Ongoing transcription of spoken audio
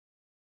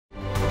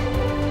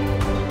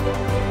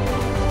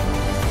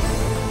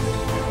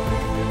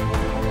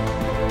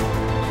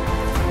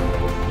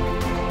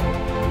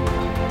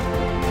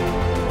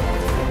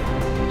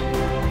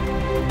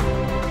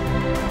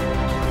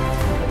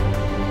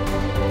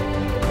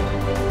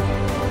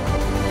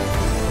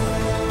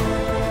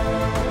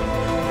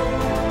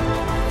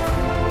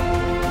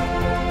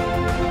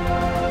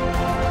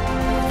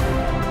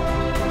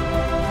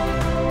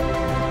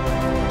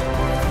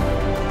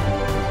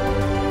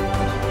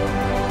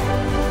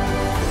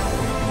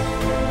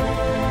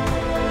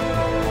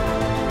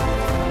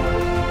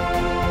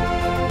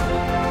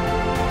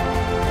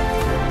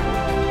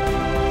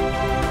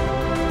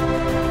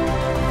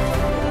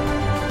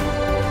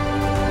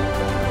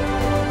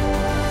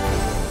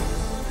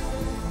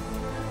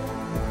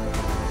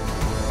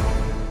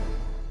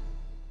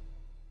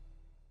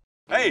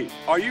Hey,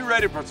 are you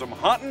ready for some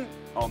hunting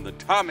on the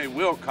Tommy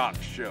Wilcox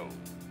Show?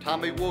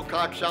 Tommy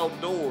Wilcox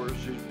Outdoors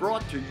is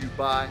brought to you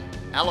by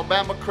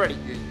Alabama Credit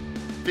Union.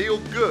 Feel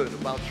good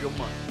about your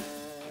money.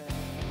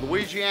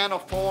 Louisiana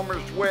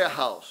Farmers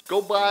Warehouse. Go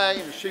by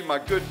and see my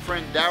good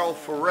friend Darryl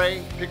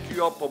Foray pick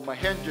you up a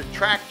Mahindra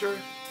tractor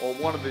or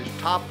one of his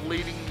top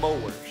leading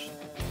mowers.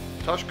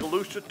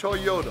 Tuscaloosa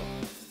Toyota.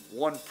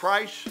 One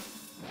price,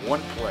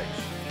 one place.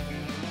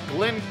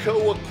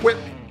 Glencoe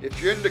Equipment. If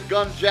you're in the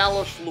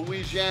Gonzales,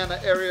 Louisiana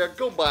area,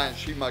 go by and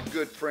see my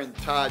good friend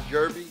Todd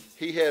Jerby.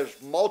 He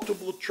has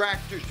multiple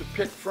tractors to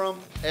pick from,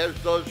 as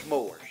does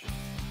mowers.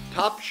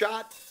 Top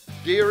Shot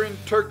Deer and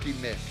Turkey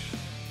Mix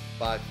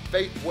by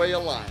Faithway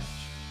Alliance.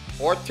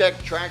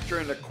 Ortec Tractor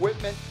and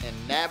Equipment in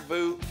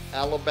Nauvoo,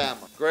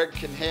 Alabama. Greg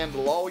can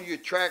handle all your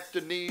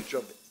tractor needs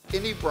of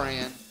any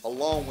brand,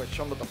 along with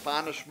some of the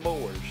finest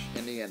mowers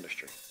in the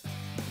industry.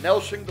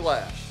 Nelson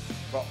Glass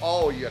for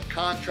all your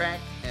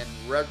contract and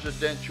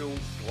residential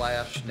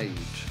glass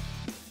needs.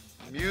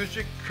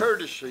 Music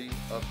courtesy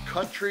of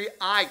country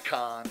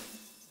icon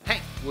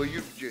Hank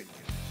Williams Jr.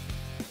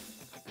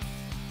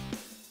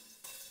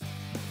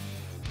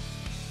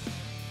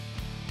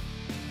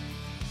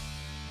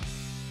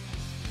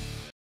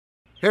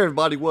 Hey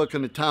everybody,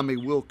 welcome to Tommy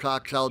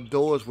Wilcox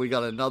Outdoors. We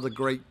got another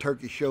great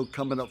turkey show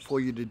coming up for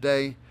you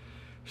today.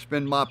 It's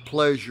been my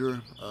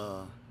pleasure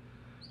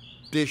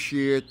this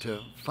year to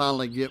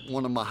finally get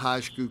one of my high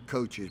school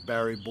coaches,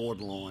 Barry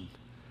Bordelon,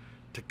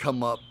 to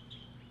come up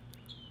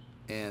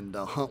and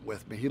hunt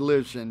with me. He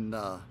lives in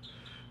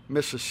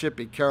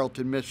Mississippi,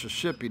 Carrollton,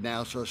 Mississippi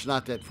now, so it's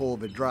not that far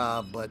of a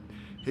drive, but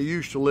he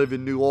used to live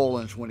in New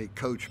Orleans when he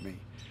coached me.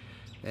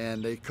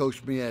 And he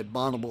coached me at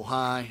Bonneville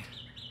High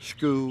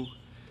School,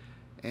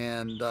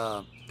 and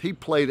he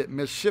played at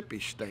Mississippi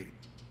State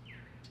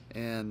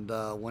and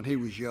when he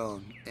was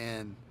young.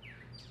 And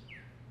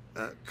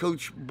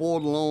Coach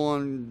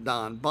Bordelon,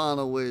 Don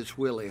Bonowitz,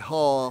 Willie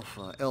Hoff,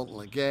 Elton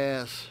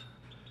Lagasse.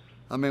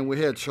 I mean, we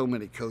had so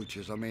many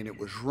coaches. I mean, it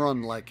was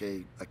run like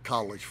a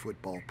college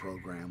football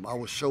program. I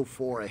was so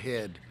far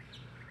ahead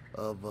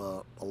of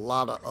a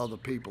lot of other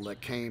people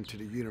that came to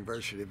the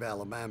University of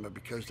Alabama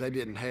because they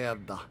didn't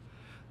have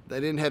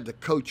the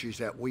coaches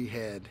that we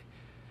had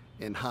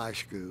in high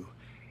school.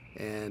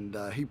 And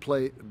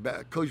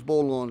Coach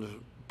Bordelon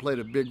played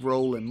a big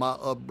role in my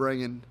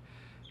upbringing.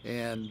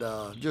 And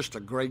just a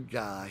great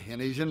guy. And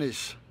he's in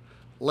his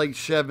late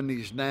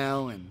 70s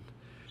now and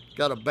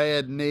got a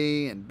bad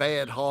knee and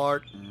bad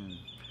heart and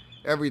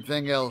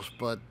everything else,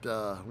 but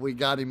we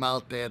got him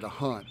out there to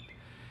hunt.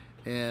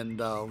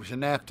 And it was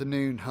an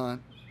afternoon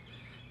hunt,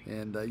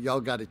 and y'all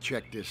got to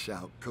check this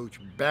out. Coach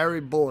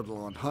Barry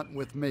Bordelon hunting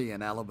with me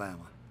in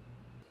Alabama.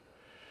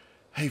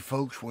 Hey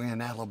folks, we're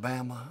in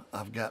Alabama.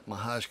 I've got my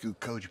high school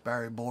coach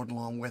Barry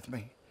Bordelon with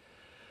me.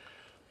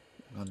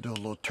 I'm going to do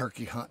a little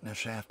turkey hunting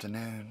this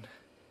afternoon.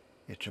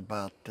 It's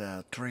about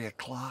 3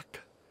 o'clock.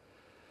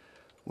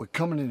 We're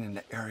coming in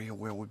an area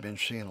where we've been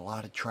seeing a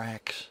lot of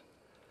tracks.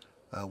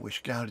 We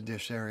scouted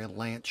this area.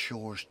 Lance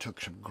Shores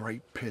took some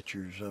great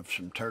pictures of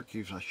some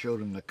turkeys. I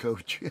showed him the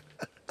coach.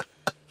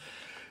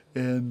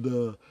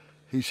 And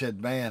he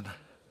said, man,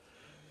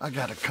 I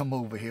got to come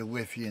over here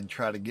with you and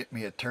try to get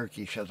me a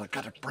turkey. He says, I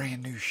got a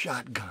brand new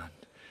shotgun.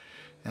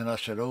 And I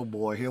said, oh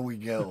boy, here we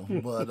go.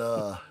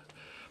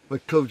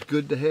 But Coach,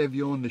 good to have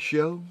you on the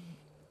show.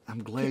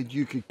 I'm glad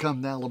you could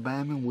come to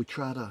Alabama, and we'll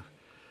try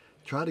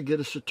to get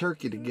us a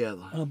turkey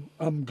together.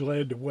 I'm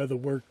glad the weather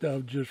worked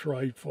out just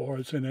right for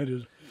us, and it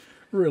is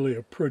really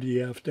a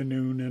pretty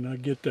afternoon. And I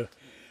get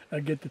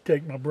to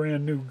take my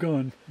brand new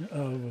gun.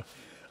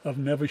 I've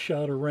never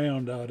shot a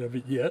round out of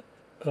it yet.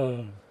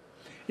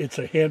 It's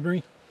a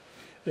Henry.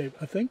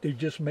 I think they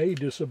just made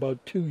this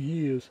about 2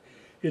 years.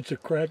 It's a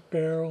crack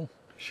barrel.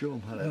 Show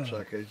them how that's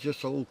like. It's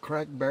just an old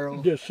crack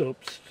barrel. Just an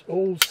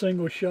old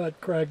single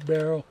shot crack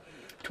barrel,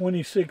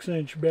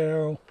 26-inch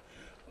barrel.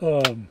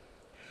 I'm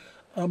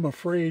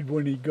afraid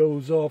when he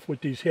goes off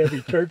with these heavy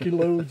turkey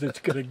loads,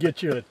 it's going to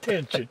get your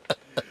attention.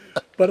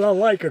 But I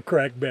like a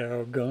crack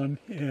barrel gun,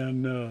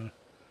 and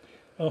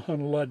I'll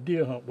hunt a lot of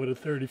deer hunt with a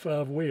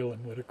 35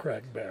 Whelen with a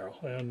crack barrel.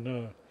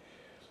 And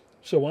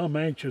so I'm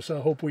anxious.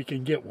 I hope we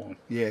can get one.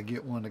 Yeah,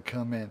 get one to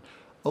come in.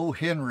 Oh,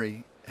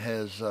 Henry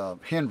has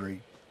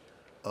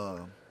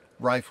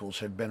rifles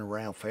have been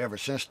around forever,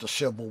 since the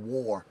Civil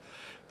War.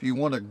 If you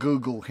want to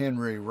Google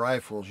Henry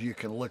rifles, you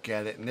can look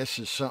at it, and this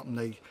is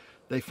something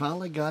they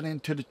finally got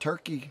into the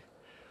turkey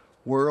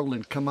world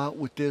and come out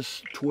with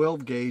this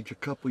 12 gauge a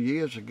couple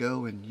years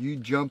ago, and you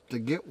jumped to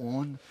get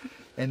one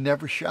and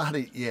never shot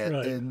it yet.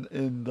 Right.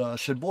 And I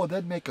said, boy,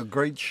 that'd make a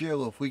great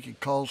show if we could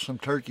call some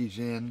turkeys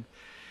in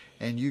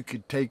and you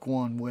could take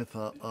one with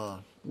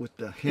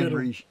the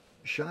Henry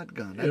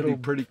shotgun. That'd be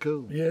pretty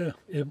cool. Yeah,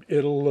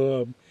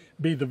 it'll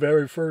be the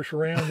very first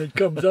round that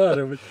comes out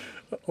of it.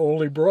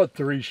 Only brought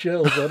 3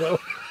 shells, I know.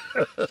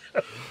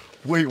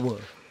 We were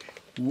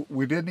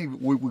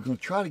going to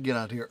try to get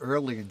out here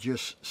early and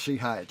just see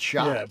how it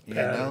shot, yeah, you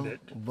know.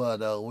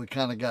 But we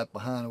kind of got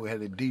behind. We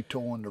had a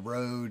detour on the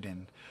road,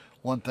 and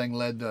one thing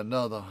led to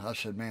another. I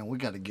said, man, we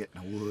got to get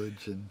in the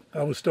woods. And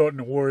I was starting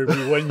to worry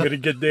we wasn't going to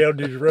get down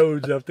these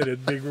roads after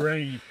that big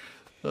rain.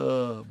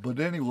 But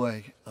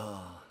anyway,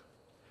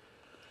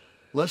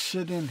 let's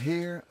sit in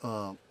here.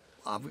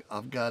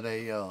 I've got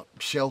a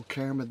cell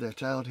camera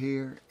that's out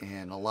here,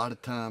 and a lot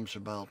of times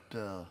about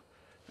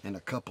in a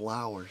couple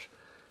hours,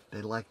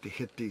 they like to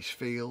hit these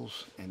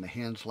fields, and the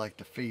hens like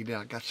to feed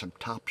out. I got some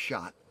top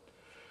shot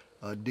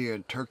deer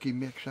and turkey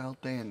mix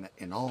out there,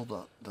 and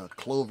all the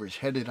clover's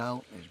headed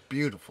out. It's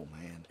beautiful,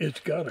 man. It's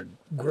got a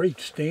great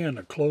stand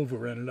of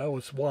clover in it. I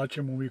was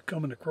watching when we were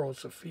coming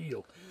across the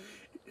field.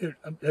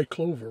 That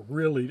clover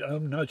really,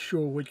 I'm not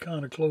sure what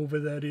kind of clover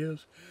that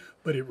is,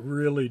 but it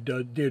really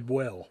did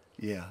well.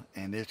 Yeah,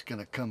 and it's going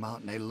to come out,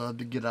 and they love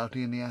to get out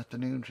here in the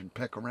afternoons and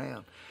peck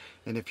around.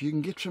 And if you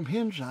can get some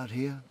hens out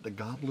here, the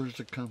gobblers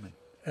are coming.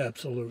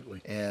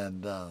 Absolutely.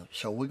 And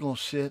so we're going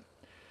to sit,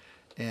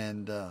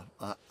 and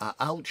I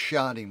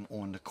outshot him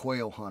on the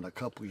quail hunt a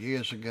couple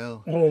years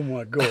ago. Oh,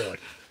 my God.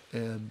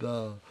 And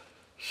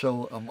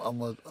so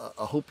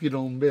I hope you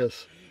don't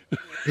miss.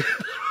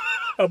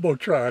 I'm going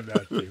to try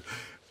not to.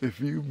 If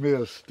you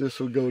miss, this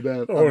will go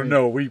down. Oh,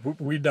 no, we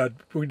not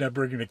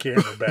bringing the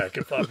camera back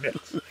if I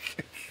miss.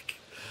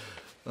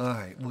 All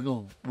right,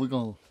 we're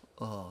gonna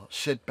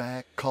sit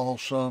back, call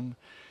some,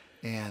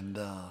 and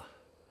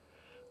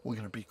we're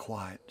gonna be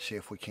quiet. See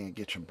if we can't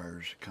get some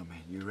birds to come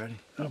in. You ready?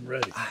 I'm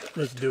ready. All right.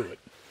 Let's do it.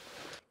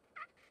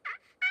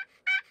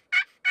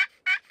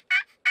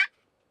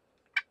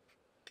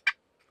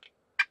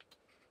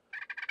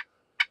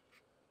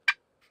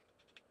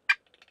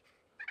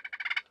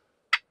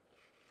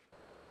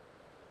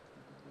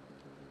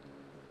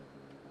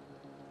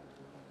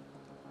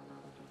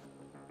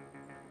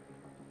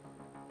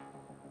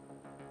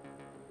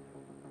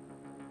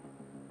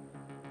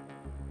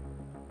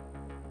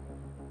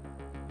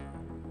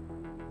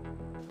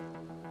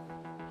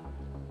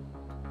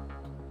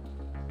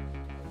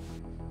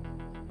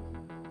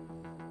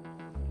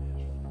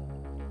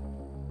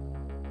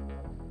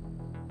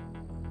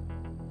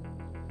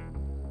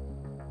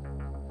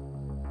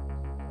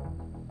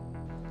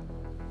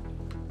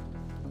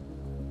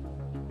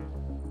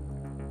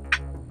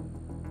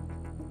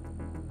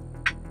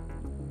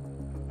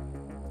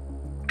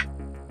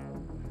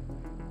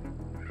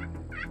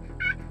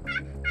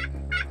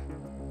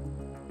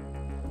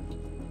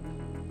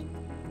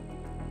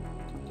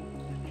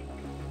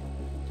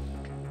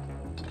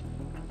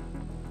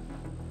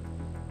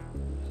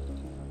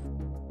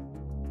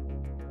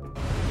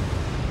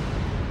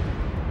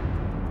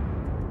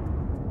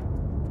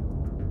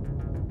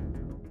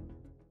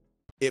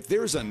 If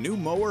there's a new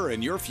mower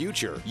in your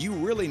future, you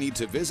really need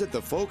to visit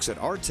the folks at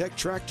Artec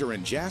Tractor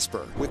in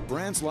Jasper. With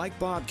brands like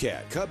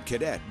Bobcat, Cub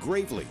Cadet,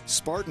 Gravely,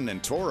 Spartan,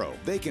 and Toro,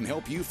 they can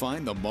help you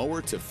find the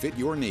mower to fit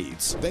your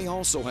needs. They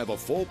also have a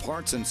full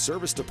parts and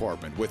service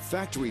department with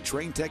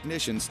factory-trained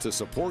technicians to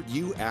support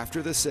you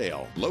after the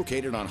sale.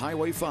 Located on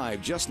Highway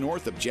 5 just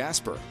north of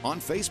Jasper, on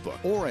Facebook,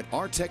 or at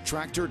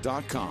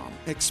artectractor.com.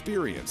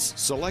 Experience,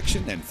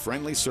 selection, and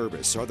friendly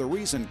service are the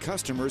reason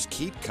customers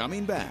keep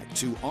coming back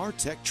to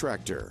Artec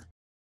Tractor.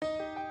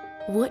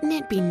 Wouldn't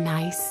it be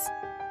nice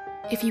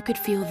if you could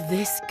feel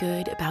this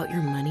good about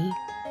your money,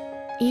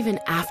 even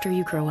after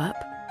you grow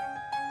up?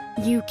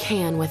 You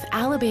can with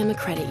Alabama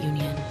Credit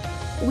Union.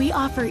 We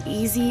offer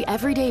easy,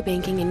 everyday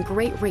banking and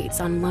great rates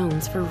on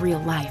loans for real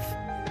life.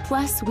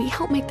 Plus, we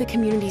help make the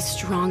community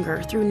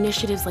stronger through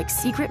initiatives like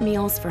secret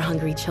meals for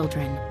hungry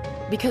children.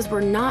 Because we're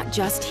not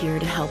just here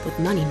to help with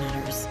money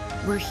matters.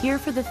 We're here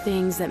for the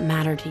things that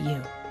matter to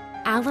you.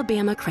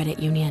 Alabama Credit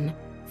Union.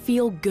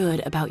 Feel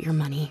good about your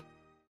money.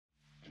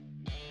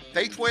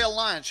 Faithway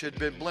Alliance has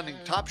been blending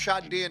Top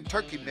Shot deer and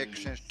turkey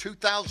mix since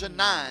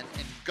 2009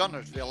 in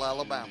Gunnersville,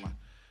 Alabama.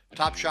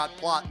 Top Shot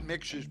plot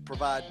mixes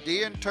provide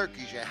deer and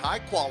turkeys a high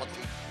quality,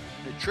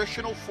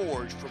 nutritional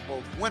forage for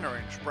both winter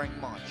and spring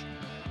months.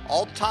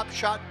 All Top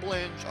Shot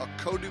blends are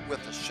coated with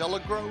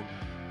Accelagro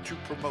to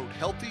promote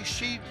healthy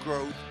seed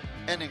growth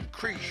and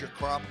increase your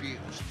crop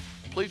yields.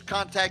 Please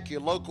contact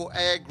your local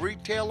ag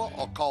retailer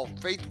or call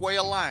Faithway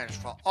Alliance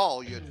for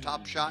all your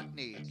Top Shot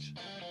needs.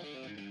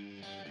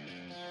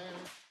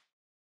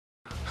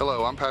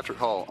 Hello, I'm Patrick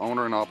Hall,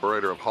 owner and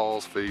operator of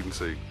Hall's Feed and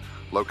Seed,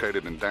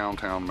 located in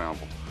downtown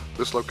Mountville.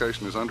 This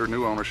location is under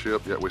new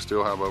ownership, yet we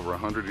still have over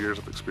 100 years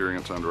of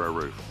experience under our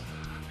roof.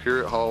 Here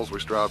at Hall's,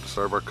 we strive to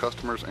serve our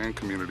customers and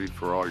community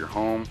for all your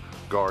home,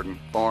 garden,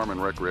 farm,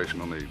 and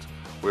recreational needs.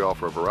 We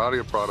offer a variety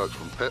of products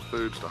from pet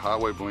foods to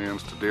highway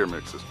blends to deer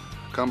mixes.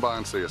 Come by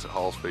and see us at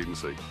Hall's Feed and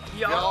Seed.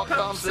 Y'all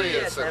come see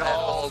us at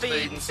Hall's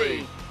Feed and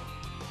Seed.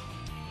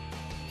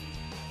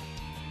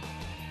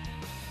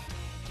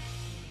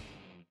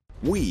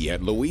 We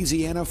at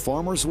Louisiana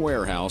Farmers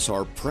Warehouse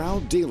are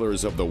proud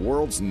dealers of the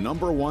world's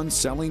 #1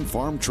 selling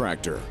farm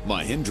tractor,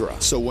 Mahindra.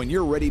 So when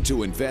you're ready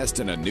to invest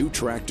in a new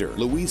tractor,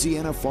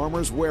 Louisiana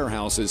Farmers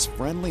Warehouse's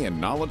friendly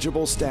and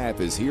knowledgeable staff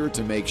is here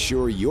to make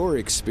sure your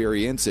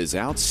experience is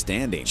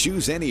outstanding.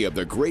 Choose any of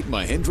the great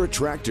Mahindra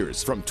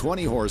tractors from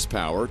 20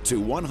 horsepower to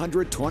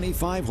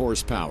 125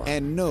 horsepower,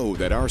 and know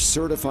that our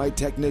certified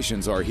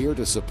technicians are here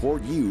to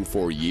support you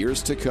for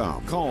years to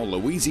come. Call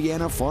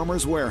Louisiana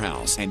Farmers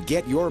Warehouse and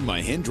get your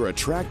Mahindra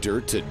tractor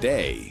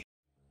today.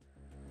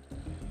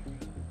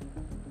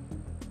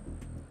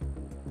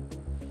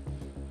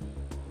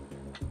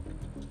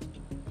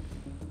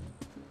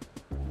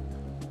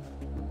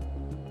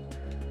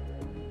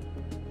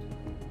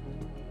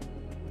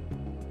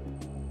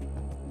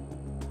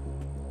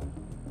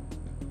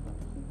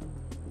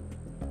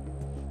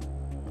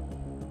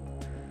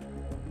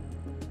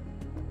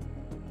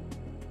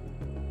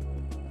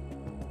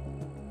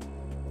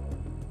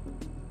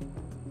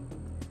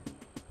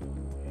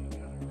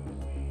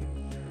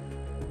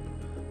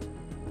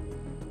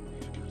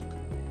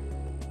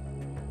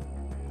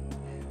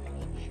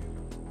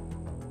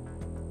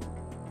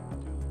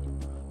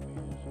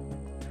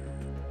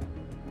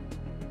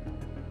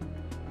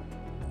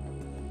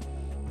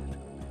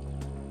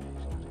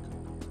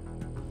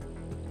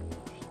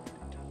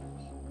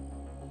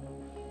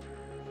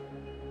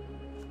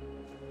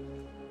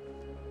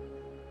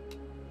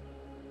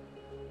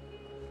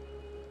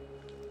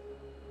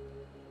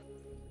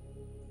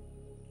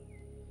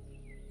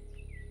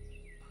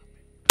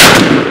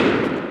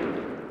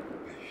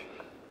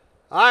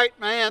 All right,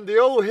 man, the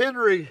old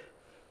Henry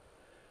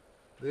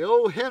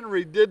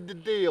did the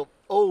deal.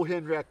 Old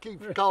Henry, I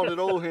keep calling it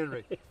old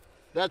Henry.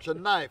 That's a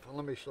knife.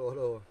 Let me slow it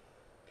over.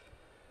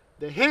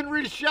 The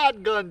Henry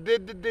shotgun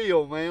did the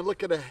deal, man.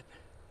 Look at that.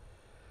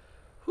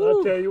 Whew.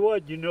 I'll tell you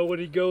what, you know when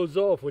he goes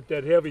off with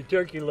that heavy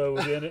turkey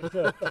load in it.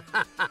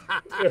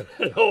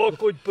 An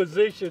awkward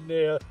position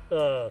there.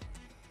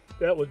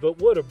 But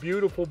what a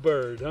beautiful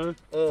bird, huh?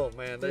 Oh,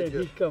 man.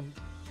 He come,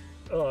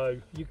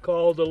 you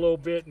called a little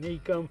bit and he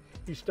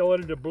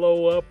started to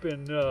blow up,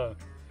 and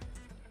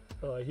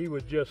he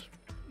was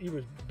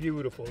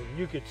beautiful.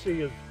 You could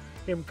see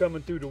him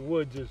coming through the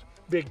woods, his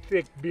big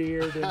thick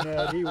beard and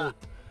that. He was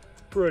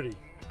pretty.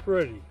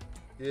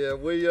 Yeah,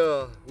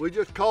 we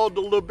just called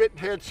a little bit and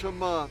had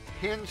some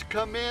hens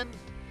come in.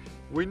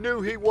 We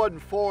knew he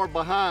wasn't far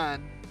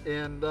behind,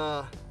 and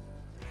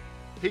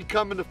he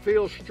come in the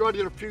field,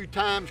 strutted a few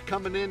times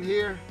coming in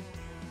here.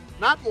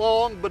 Not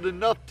long, but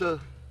enough that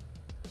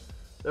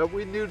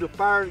we knew to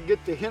fire and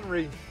get the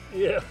Henry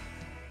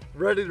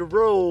ready to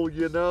roll,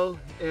 you know.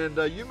 And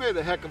you made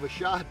a heck of a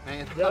shot,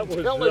 man. I'm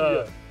telling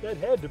you. That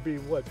had to be,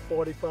 what,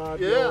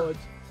 45 yeah. yards?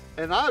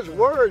 And I was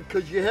worried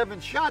because you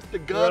haven't shot the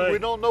gun. Right. We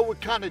don't know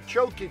what kind of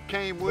choke it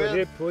came with. But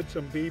it put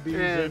some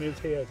BBs in his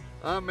head.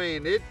 I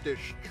mean, it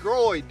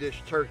destroyed this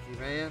turkey,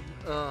 man.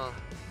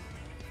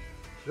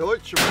 So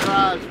it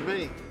surprised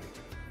me.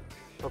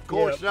 Of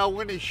course, now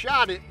when he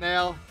shot it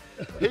now,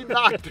 he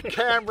knocked the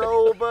camera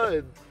over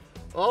and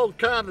all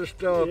kind of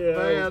stuff,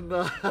 man.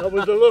 I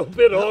was a little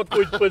bit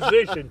awkward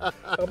position.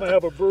 I'm going to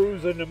have a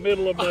bruise in the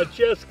middle of my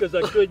chest because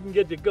I couldn't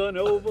get the gun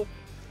over.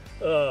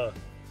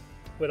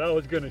 But I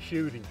was going to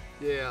shoot him.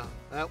 Yeah,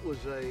 that was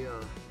a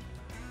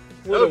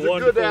a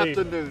good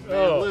afternoon, man.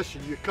 Oh.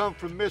 Listen, you come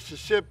from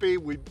Mississippi.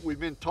 We've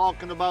been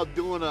talking about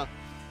doing a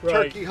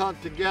turkey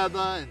hunt together,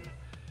 and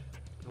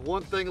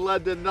one thing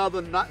led to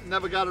another.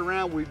 Never got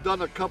around. We've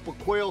done a couple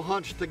quail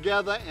hunts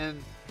together,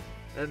 and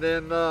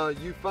then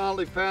you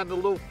finally found a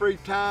little free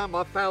time.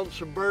 I found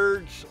some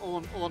birds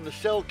on the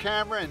cell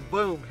camera, and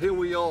boom, here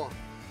we are.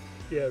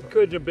 Yeah, it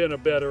couldn't have been a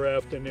better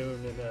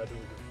afternoon than that.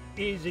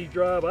 Easy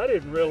drive. I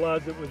didn't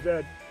realize it was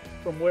that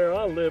from where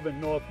I live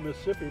in North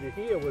Mississippi to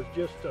here was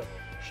just a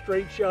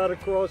straight shot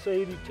across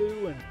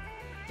 82,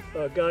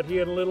 and got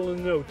here in a little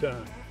in no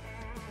time.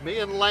 Me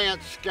and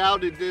Lance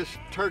scouted this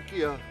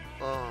turkey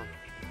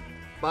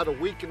about a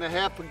week and a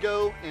half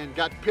ago and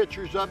got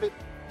pictures of it,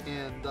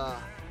 and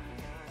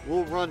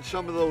we'll run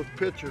some of those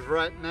pictures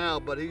right now.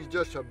 But he's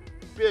just a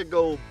big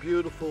old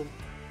beautiful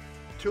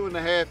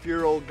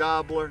 2.5-year-old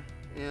gobbler,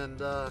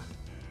 and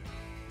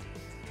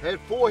had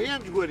 4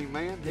 hens with him,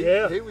 man.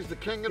 He was the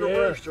king of the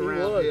roost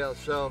around here.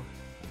 So,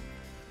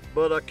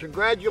 but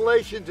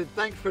congratulations and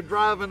thanks for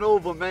driving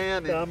over,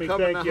 man. And Tommy,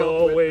 coming thank you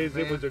always.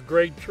 It was a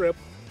great trip.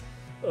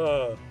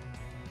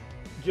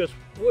 Just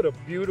what a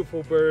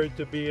beautiful bird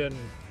to be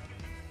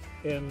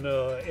in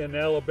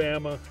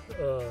Alabama.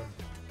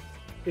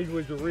 It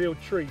was a real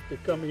treat to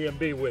come here and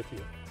be with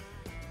you.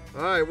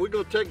 All right, we're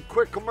gonna take a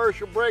quick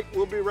commercial break.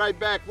 We'll be right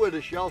back with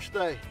us. Y'all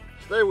stay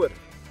with us.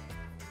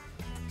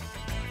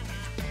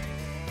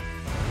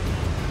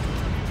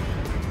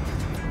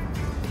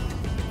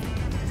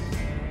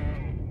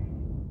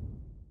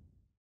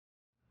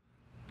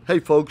 Hey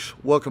folks,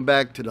 welcome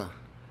back to the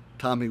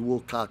Tommy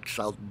Wilcox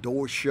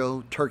Outdoor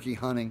Show, turkey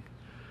hunting.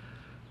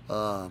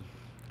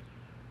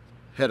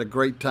 Had a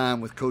great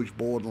time with Coach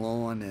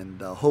Bordelon,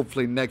 and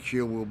hopefully next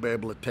year we'll be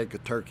able to take a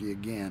turkey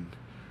again.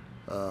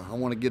 I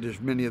want to get as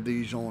many of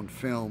these on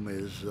film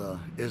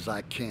as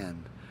I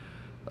can.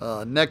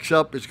 Next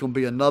up is going to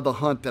be another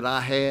hunt that I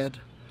had.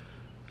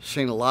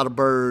 Seen a lot of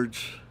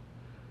birds.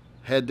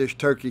 Had this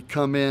turkey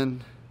come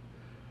in,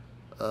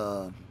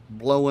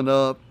 blowing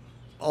up,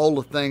 all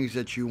the things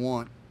that you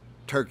want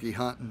turkey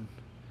hunting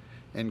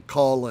and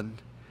calling.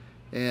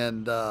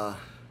 And I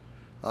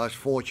was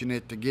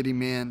fortunate to get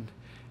him in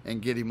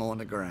and get him on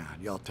the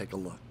ground. Y'all take a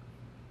look.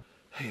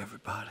 Hey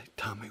everybody,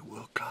 Tommy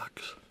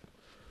Wilcox.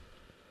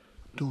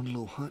 Doing a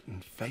little hunting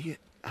in Fayette,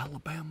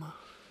 Alabama.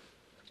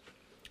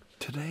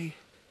 Today,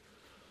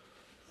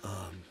 it's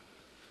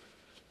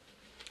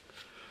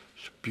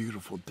a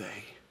beautiful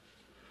day.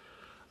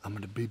 I'm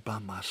gonna be by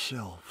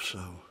myself,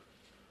 so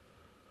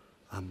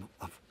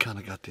I've kind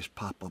of got this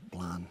pop-up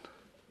blind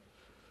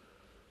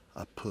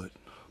I put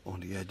on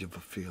the edge of a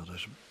field.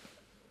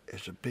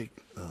 There's a big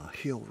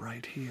hill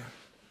right here.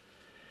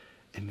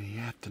 In the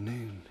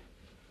afternoon,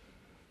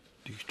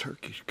 these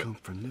turkeys come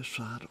from this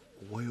side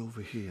way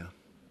over here.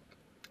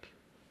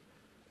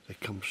 They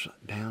come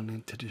down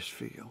into this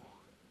field,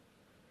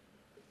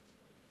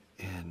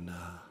 and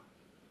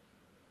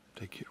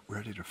they get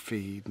ready to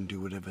feed and do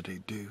whatever they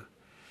do,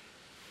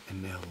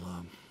 and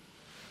they'll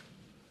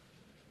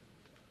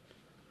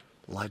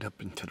light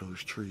up into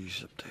those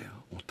trees up there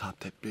on top of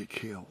that big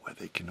hill where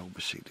they can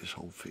oversee this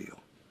whole field.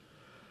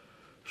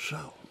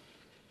 So,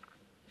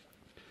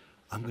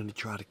 I'm going to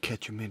try to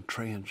catch them in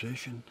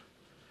transition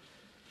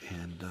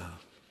and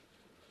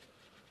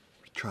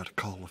try to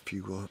call a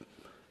few up,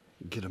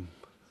 get them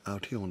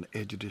out here on the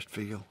edge of this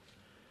field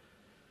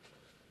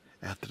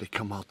after they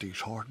come out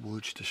these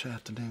hardwoods this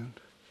afternoon,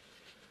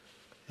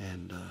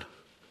 and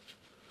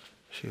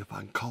see if I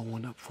can call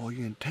one up for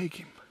you and take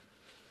him.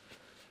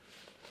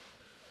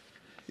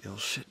 You'll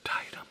sit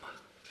tight.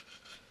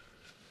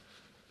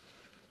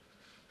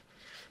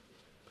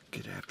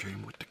 Get after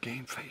him with the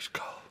game face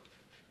call.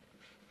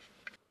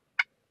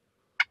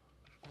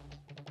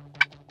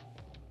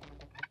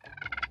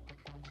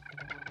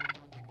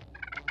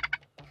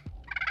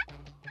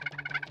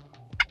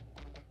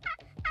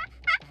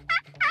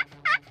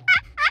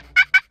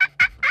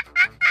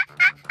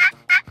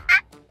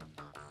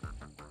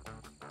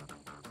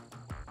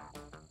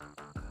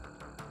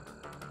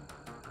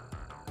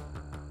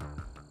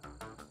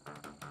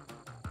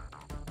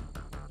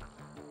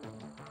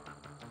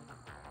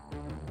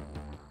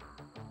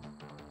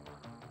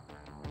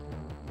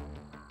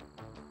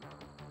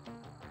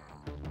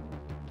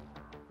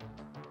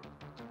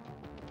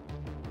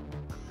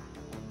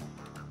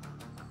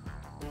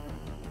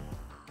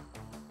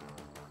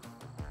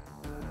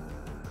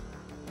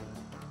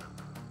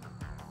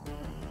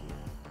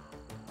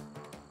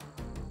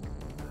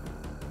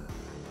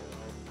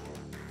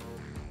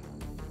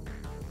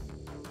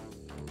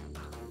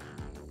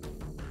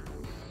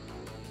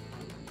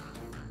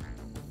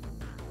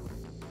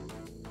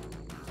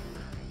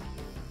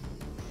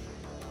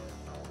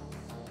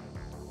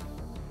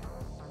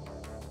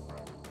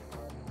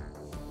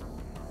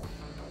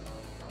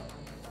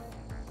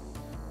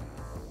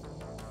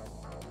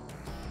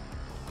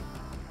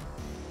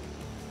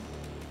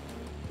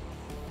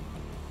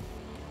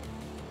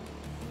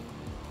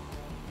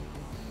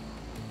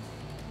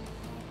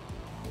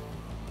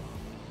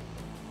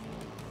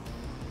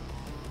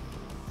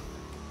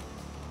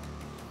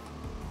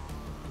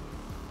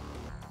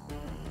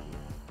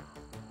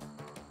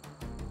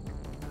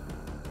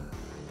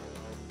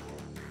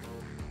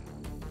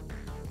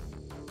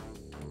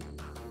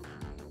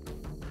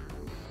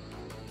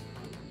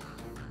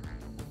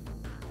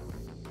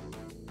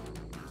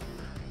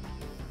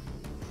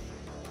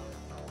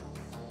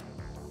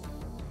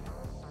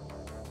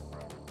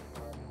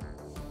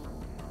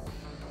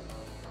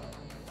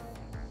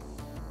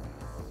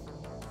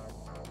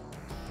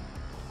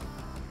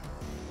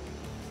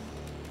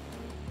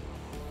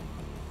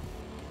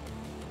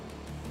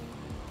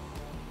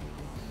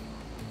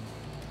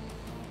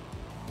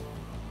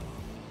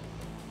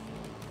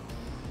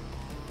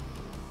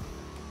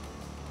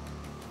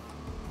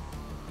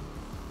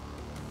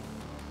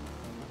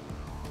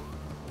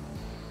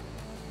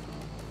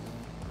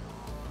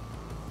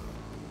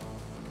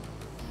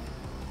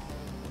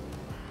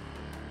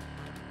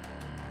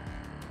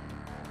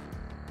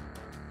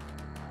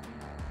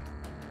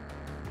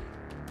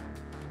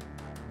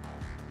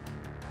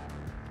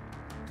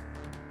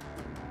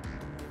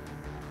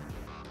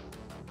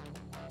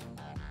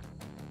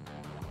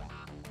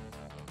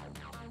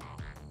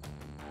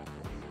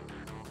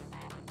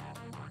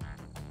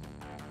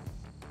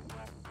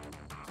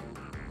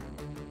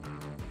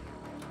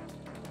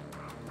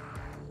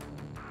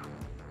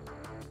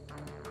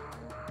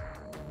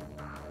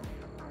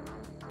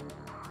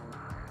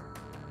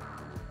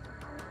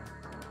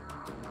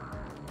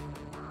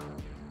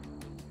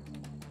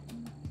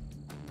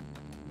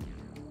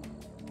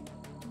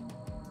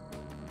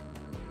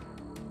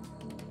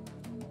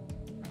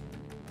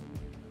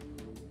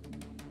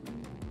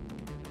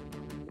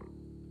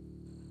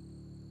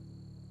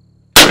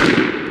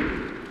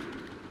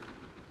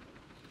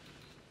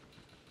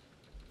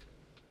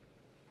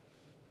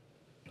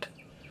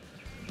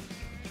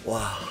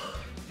 Wow.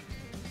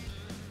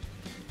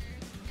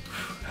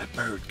 That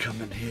bird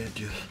coming here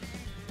just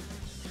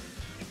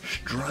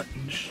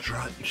strutting,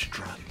 strutting,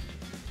 strutting.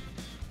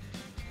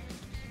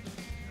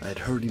 I'd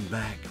heard him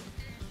back.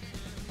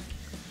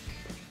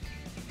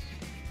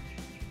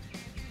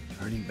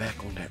 Heard him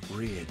back on that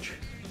ridge.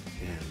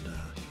 And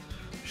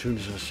as soon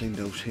as I seen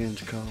those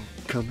hens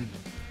coming,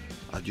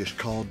 I just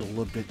called a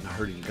little bit and I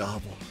heard him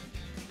gobble.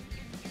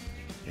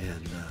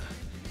 And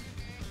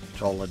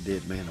that's all I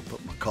did, man. I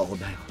put my call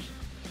down.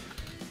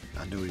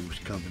 I knew he was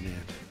coming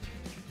in.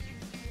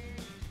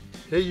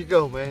 Here you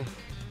go, man.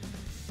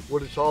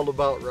 What it's all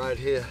about right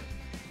here.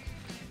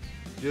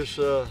 Just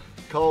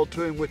called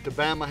to him with the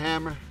Bama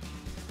hammer.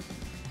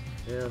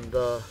 And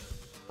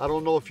I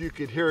don't know if you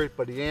could hear it,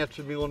 but he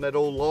answered me on that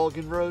old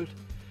logging road.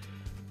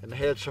 And I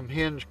had some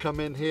hens come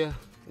in here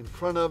in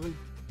front of him.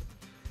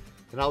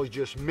 And I was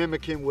just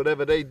mimicking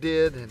whatever they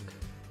did. And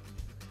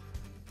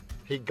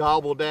he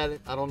gobbled at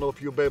it. I don't know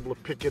if you'll be able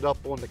to pick it up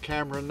on the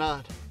camera or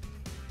not.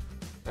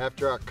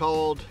 After I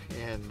called,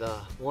 and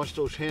once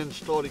those hens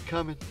started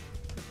coming,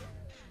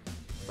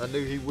 I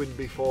knew he wouldn't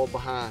be far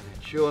behind.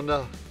 And sure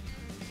enough,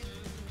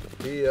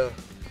 he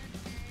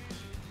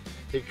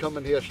come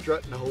in here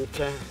strutting the whole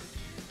time.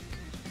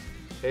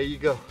 There you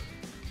go.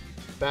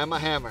 Bama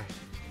hammer.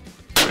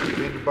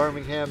 In the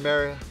Birmingham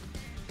area,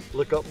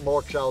 look up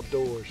Mark's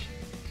Outdoors.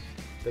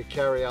 They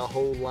carry our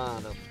whole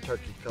line of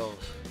turkey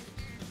calls.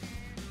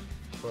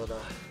 But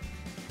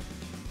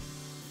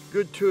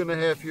good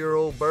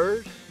 2.5-year-old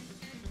bird.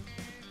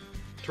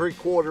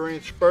 3/4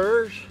 inch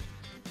spurs.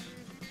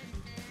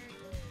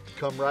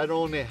 Come right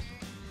on in.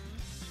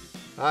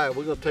 All right,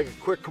 we're gonna take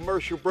a quick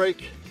commercial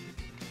break.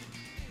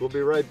 We'll be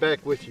right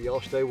back with you.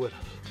 Y'all stay with us.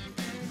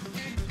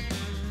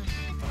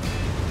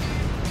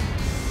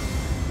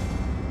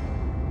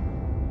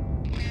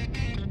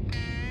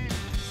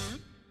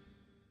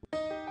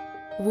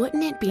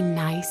 Wouldn't it be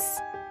nice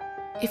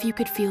if you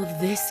could feel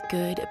this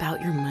good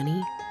about your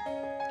money,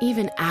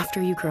 even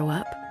after you grow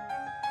up?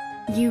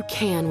 You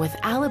can with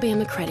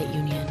Alabama Credit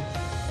Union.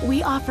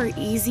 We offer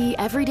easy,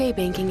 everyday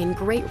banking and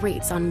great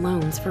rates on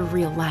loans for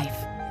real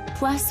life.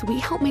 Plus, we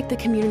help make the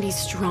community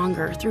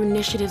stronger through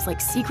initiatives like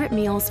secret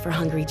meals for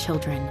hungry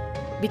children.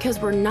 Because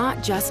we're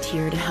not just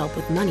here to help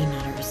with money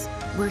matters.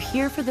 We're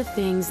here for the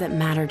things that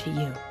matter to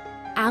you.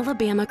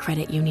 Alabama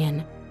Credit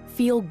Union.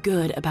 Feel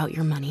good about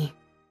your money.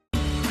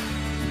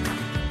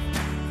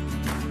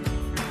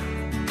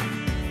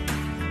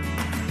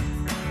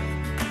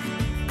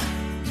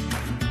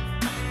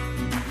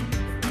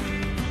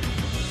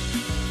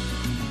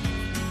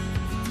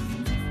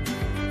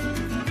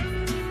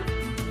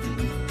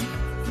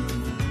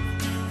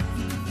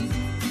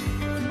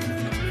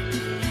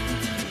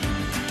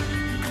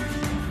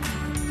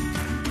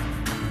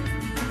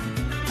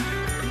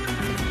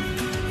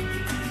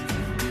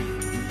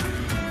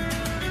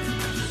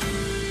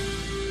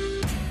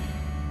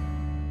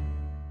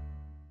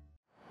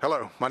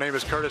 Hello, my name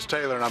is Curtis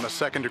Taylor and I'm a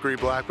second-degree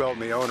black belt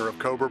and the owner of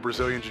Cobra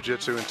Brazilian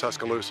Jiu-Jitsu in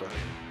Tuscaloosa.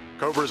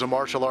 Cobra is a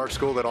martial arts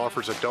school that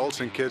offers adults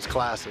and kids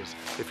classes.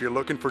 If you're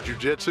looking for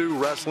jiu-jitsu,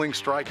 wrestling,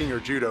 striking, or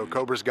judo,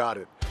 Cobra's got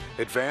it.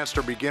 Advanced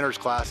or beginners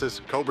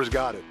classes, Cobra's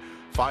got it.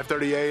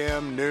 5:30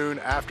 a.m., noon,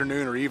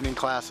 afternoon, or evening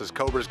classes,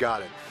 Cobra's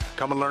got it.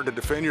 Come and learn to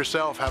defend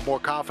yourself, have more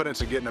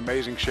confidence, and get in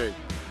amazing shape.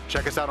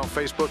 Check us out on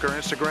Facebook or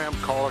Instagram.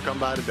 Call or come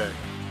by today.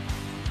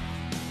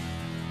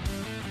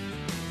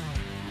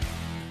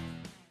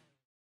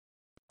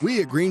 We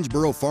at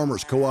Greensboro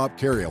Farmers Co-op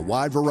carry a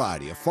wide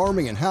variety of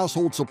farming and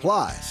household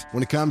supplies.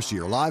 When it comes to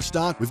your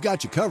livestock, we've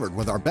got you covered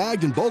with our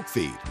bagged and bulk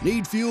feed.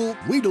 Need fuel?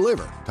 We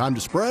deliver. Time to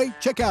spray?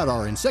 Check out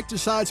our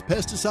insecticides,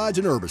 pesticides,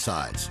 and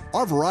herbicides.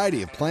 Our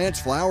variety of plants,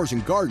 flowers,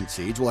 and garden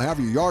seeds will have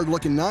your yard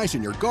looking nice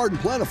and your garden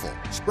plentiful.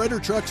 Spreader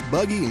trucks,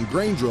 buggy, and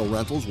grain drill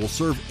rentals will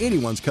serve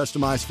anyone's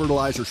customized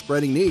fertilizer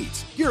spreading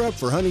needs. Gear up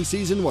for hunting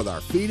season with our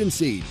feed and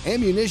seed,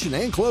 ammunition,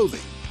 and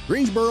clothing.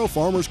 Greensboro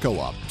Farmers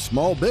Co-op.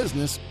 Small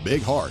business,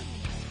 big heart.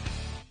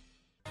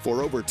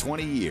 For over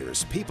 20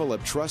 years, people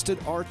have trusted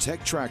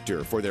Artec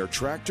Tractor for their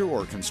tractor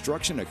or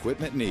construction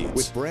equipment needs.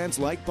 With brands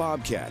like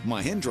Bobcat,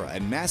 Mahindra,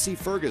 and Massey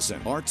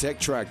Ferguson, Artec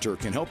Tractor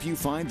can help you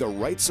find the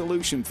right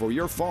solution for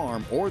your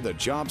farm or the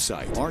job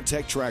site.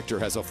 Artec Tractor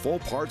has a full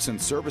parts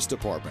and service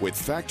department with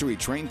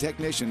factory-trained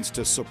technicians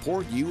to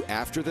support you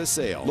after the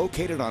sale.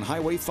 Located on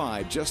Highway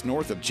 5 just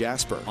north of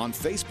Jasper, on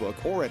Facebook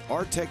or at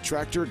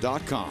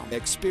artectractor.com.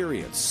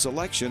 Experience,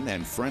 selection,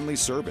 and friendly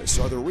service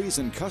are the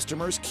reason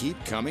customers keep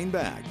coming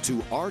back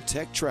to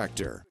Artec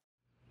Tractor.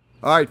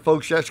 All right,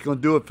 folks, that's going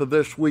to do it for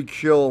this week's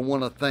show. I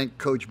want to thank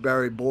Coach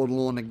Barry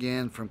Bordelon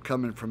again for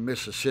coming from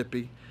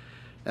Mississippi.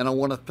 And I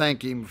want to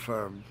thank him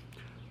for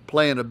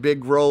playing a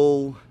big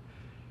role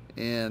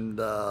in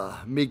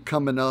me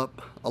coming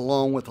up,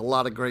 along with a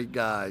lot of great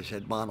guys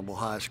at Bonneville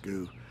High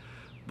School.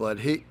 But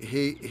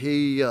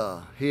he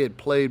had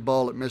played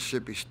ball at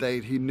Mississippi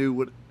State. He knew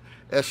what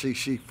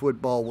SEC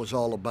football was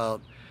all about.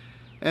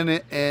 And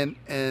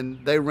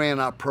they ran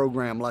our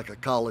program like a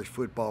college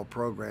football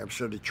program.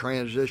 So the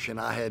transition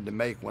I had to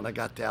make when I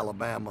got to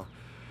Alabama,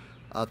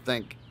 I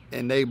think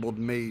enabled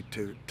me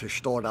to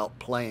start out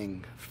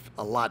playing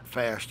a lot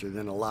faster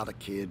than a lot of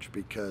kids,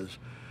 because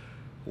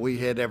we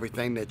had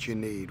everything that you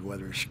need,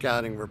 whether it's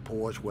scouting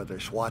reports, whether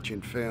it's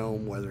watching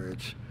film, whether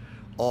it's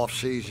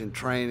off-season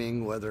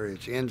training, whether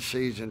it's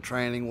in-season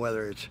training,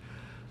 whether it's,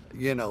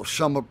 you know,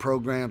 summer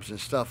programs and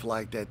stuff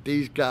like that.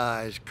 These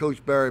guys,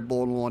 Coach Barry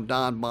Bordelon,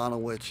 Don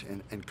Bonowitz,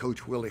 and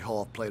Coach Willie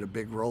Hall played a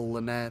big role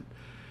in that.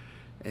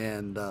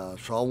 And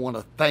so I want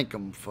to thank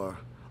them, for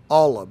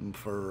all of them,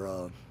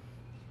 for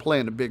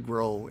playing a big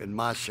role in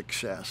my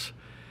success.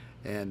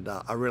 And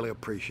I really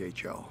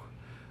appreciate y'all.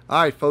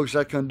 All right, folks,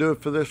 that's going to do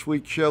it for this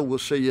week's show. We'll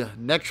see you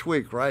next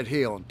week right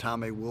here on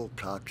Tommy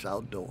Wilcox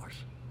Outdoors.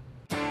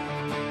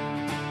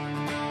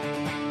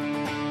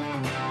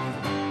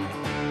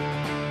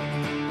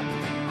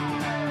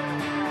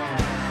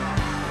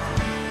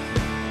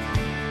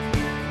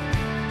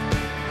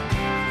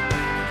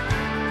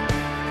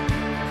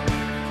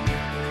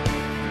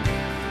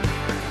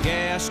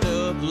 Gassed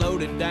up,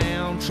 loaded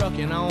down,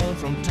 trucking on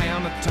from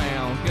town to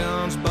town.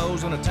 Guns,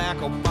 bows, and a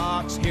tackle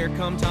box. Here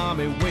come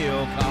Tommy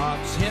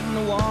Wilcox. Hitting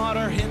the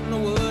water, hitting the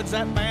woods.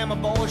 That Bama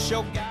boy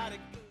show got